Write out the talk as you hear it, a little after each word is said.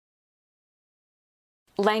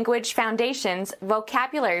Language Foundations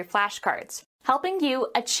Vocabulary Flashcards, helping you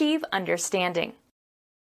achieve understanding.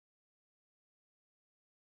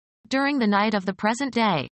 During the night of the present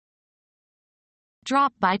day.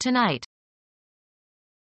 Drop by tonight.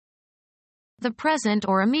 The present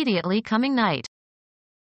or immediately coming night.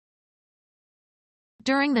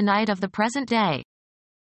 During the night of the present day.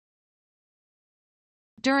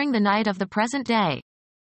 During the night of the present day.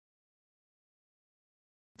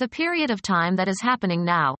 The period of time that is happening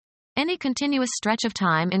now. Any continuous stretch of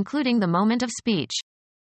time including the moment of speech.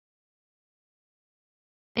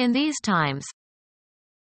 In these times.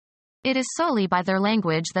 It is solely by their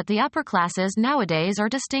language that the upper classes nowadays are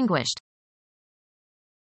distinguished.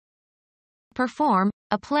 Perform,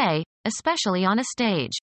 a play, especially on a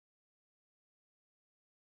stage.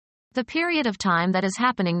 The period of time that is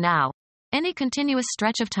happening now. Any continuous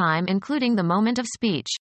stretch of time including the moment of speech.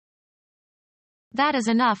 That is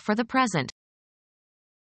enough for the present.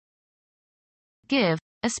 Give,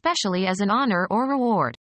 especially as an honor or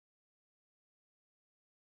reward.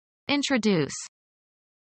 Introduce.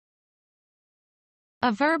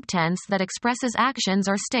 A verb tense that expresses actions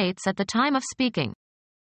or states at the time of speaking.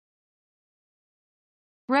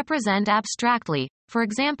 Represent abstractly, for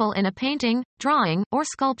example in a painting, drawing, or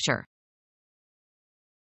sculpture.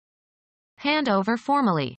 Hand over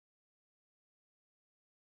formally.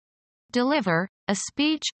 Deliver, a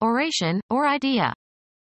speech, oration, or idea.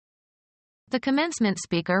 The commencement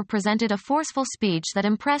speaker presented a forceful speech that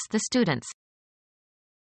impressed the students.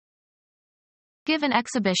 Give an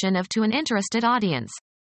exhibition of to an interested audience.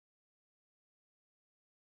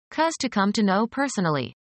 Cause to come to know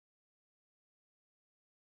personally.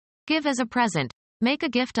 Give as a present. Make a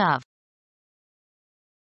gift of.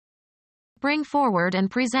 Bring forward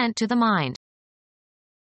and present to the mind.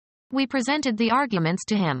 We presented the arguments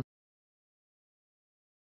to him.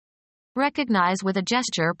 Recognize with a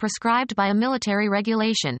gesture prescribed by a military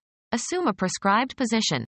regulation. Assume a prescribed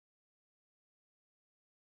position.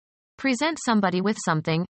 Present somebody with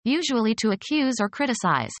something, usually to accuse or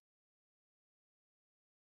criticize.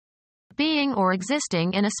 Being or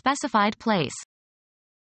existing in a specified place.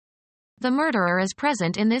 The murderer is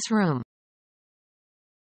present in this room.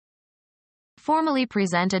 Formally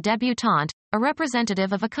present a debutante, a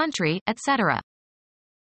representative of a country, etc.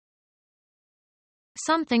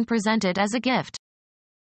 Something presented as a gift.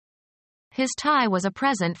 His tie was a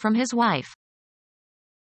present from his wife.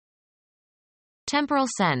 Temporal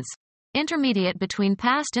sense. Intermediate between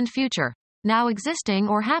past and future, now existing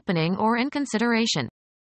or happening or in consideration.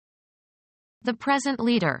 The present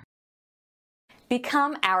leader.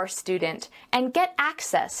 Become our student and get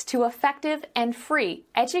access to effective and free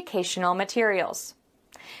educational materials.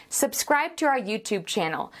 Subscribe to our YouTube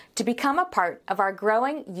channel to become a part of our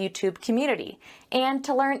growing YouTube community and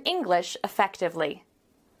to learn English effectively.